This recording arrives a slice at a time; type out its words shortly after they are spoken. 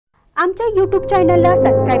आमच्या YouTube चॅनलला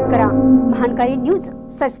subscribe करा, महानकारी न्यूज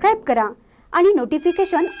सबस्क्राइब करा आणि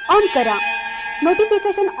नोटिफिकेशन ऑन करा।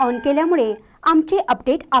 नोटिफिकेशन ऑन केल्यामुळे आमचे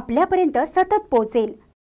अपडेट आपल्यापर्यंत सतत पोहोचेल।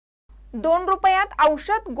 2 रुपयात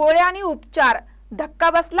औषध, गोळ्या आणि उपचार, धक्का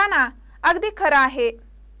बसला ना? अगदी खरं आहे।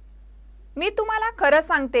 मी तुम्हाला खरं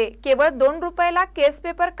सांगते, केवळ 2 रुपयाला केस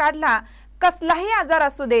पेपर काढला, कसलाही आजार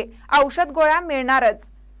असू दे, औषध गोळ्या मिळणारच।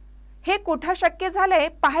 हे कुठं शक्य झालंय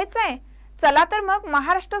पाहायचंय? चला तर मग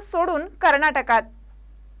महाराष्ट्र सोडून कर्नाटकात।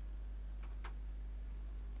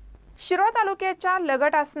 शिरोळ तालुक्याच्या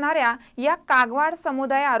लगट असणाऱ्या या कागवाड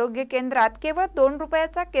समुदाय आरोग्य केंद्रात केवळ 2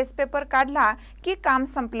 रुपयाचा केस पेपर काढला की काम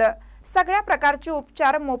संपलं। सगळ्या प्रकारचे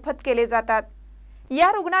उपचार मोफत केले जातात।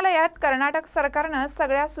 या रुग्णालयात कर्नाटक सरकारने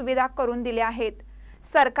सगळ्या सुविधा करून दिल्या आहेत।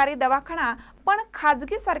 सरकारी दवाखाना पण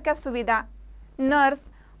खाजगी सारख्या सुविधा, नर्स,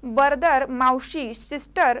 बर्दर, मावशी,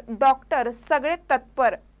 सिस्टर, डॉक्टर सगळे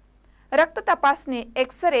तत्पर। रक्त तपासणी,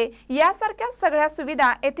 एक्सरे यासारख्या सगळ्या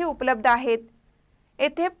सुविधा येथे उपलब्ध आहेत।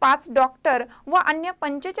 येथे 5 डॉक्टर व अन्य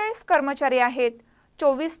 45 कर्मचारी आहेत।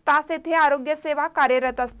 24 तास येथे आरोग्य सेवा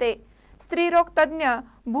कार्यरत असते। स्त्रीरोग तज्ञ,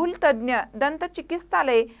 भूल तज्ञ, दंत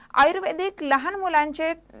चिकित्सालय, आयुर्वेदिक, लहान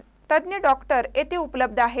मुलांचे तज्ञ डॉक्टर येथे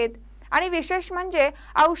उपलब्ध आहेत। आणि विशेष म्हणजे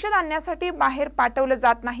औषध आणण्यासाठी बाहेर पाठवलं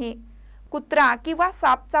जात नाही। कुत्रा किंवा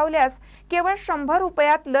साप चावल्यास केवळ 100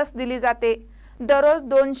 रुपयात लस दिली जाते। दररोज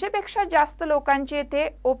 200 पेक्षा जास्त लोकांची येथे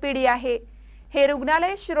ओपीडी आहे। हे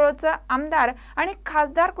रुग्णालय शिरोळचं आमदार आणि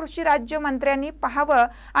खासदार कृषी राज्यमंत्र्यांनी पाहावं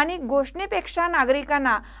आणि घोषणेपेक्षा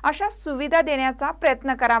नागरिकांना अशा सुविधा देण्याचा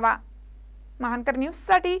प्रयत्न करावा। महानकर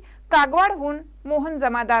न्यूजसाठी कागवाडहून मोहन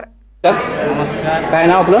जमादार। नमस्कार, काय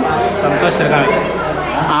नाव आपलं? संतोष शिरगावे।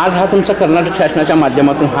 आज हा तुमचा कर्नाटक शासनाच्या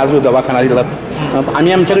माध्यमातून हा जो दवाखाना दिला,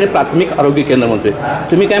 आम्ही आमच्याकडे प्राथमिक आरोग्य केंद्र म्हणतोय,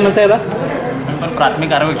 तुम्ही काय म्हणताय याला? पण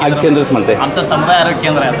प्राथमिक आरोग्य केंद्रच म्हणताय? आमचं समुदाय आरोग्य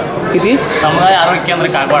केंद्र आहे। आता किती? समुदाय आरोग्य केंद्र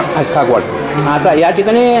कागवाड। कागवाड। आता या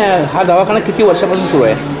ठिकाणी हा दवाखाना किती वर्षापासून सुरू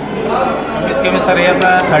आहे? कमीत कमी सर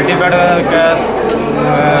आता 30 बेड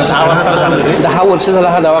 10 वर्ष झाला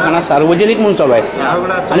हा दवाखाना सार्वजनिक म्हणून चालू आहे।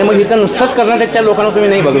 आणि मग इथं नुसतंच कर्नाटकच्या लोकांना तुम्ही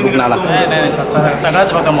नाही बघत रुग्णाला? नाही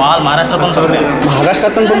सगळंच बघा, महाराष्ट्र पण सगळं,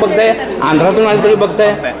 महाराष्ट्रातून पण बघताय, आंध्रातून आले तरी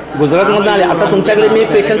बघताय, गुजरातमधून आले। आता तुमच्याकडे मी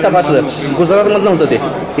एक पेशंट तपासलं, गुजरातमधनं होतं,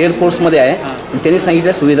 ते एअरफोर्समध्ये आहे। त्यांनी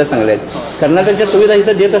सांगितल्या सुविधा चांगल्या आहेत। कर्नाटकच्या सुविधा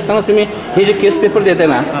इथं देत असताना तुम्ही हे जे केस पेपर देताय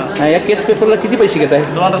ना, या केस पेपरला किती पैसे घेताय?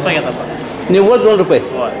 2 रुपये घेतात। निव्वळ 2 रुपये,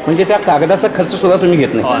 म्हणजे त्या कागदाचा खर्च सुद्धा तुम्ही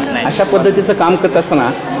घेत नाही। अशा पद्धतीचं काम करत असताना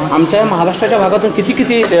आमच्या महाराष्ट्राच्या भागातून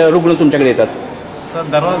किती रुग्ण तुमच्याकडे येतात? सर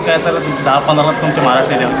दररोज काय तर 10-15 तुमचे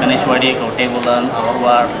महाराष्ट्र येतात। गणेशवाडी, कवटेबोलन,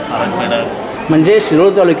 आवरवाड, आरगपेड। म्हणजे शिरोळ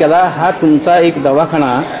तालुक्याला हा तुमचा एक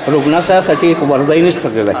दवाखाना रुग्णासाठी एक वरदायीच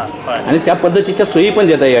ठरलेला आहे। आणि त्या पद्धतीच्या सोयी पण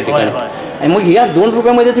देत आहे या ठिकाणी। आणि मग या 2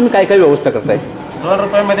 रुपयामध्ये तुम्ही काय काय व्यवस्था करताय? 2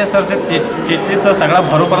 रुपयामध्ये सर ते चिठ्ठीचं सगळं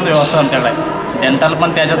भरूपर्यंत व्यवस्था आमच्याकडे आहे। डेंटल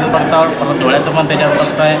पण त्याच्यात बघता, परत डोळ्याचं पण त्याच्यात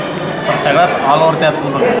बघताय, सगळंच ऑल ओव्हर त्यात।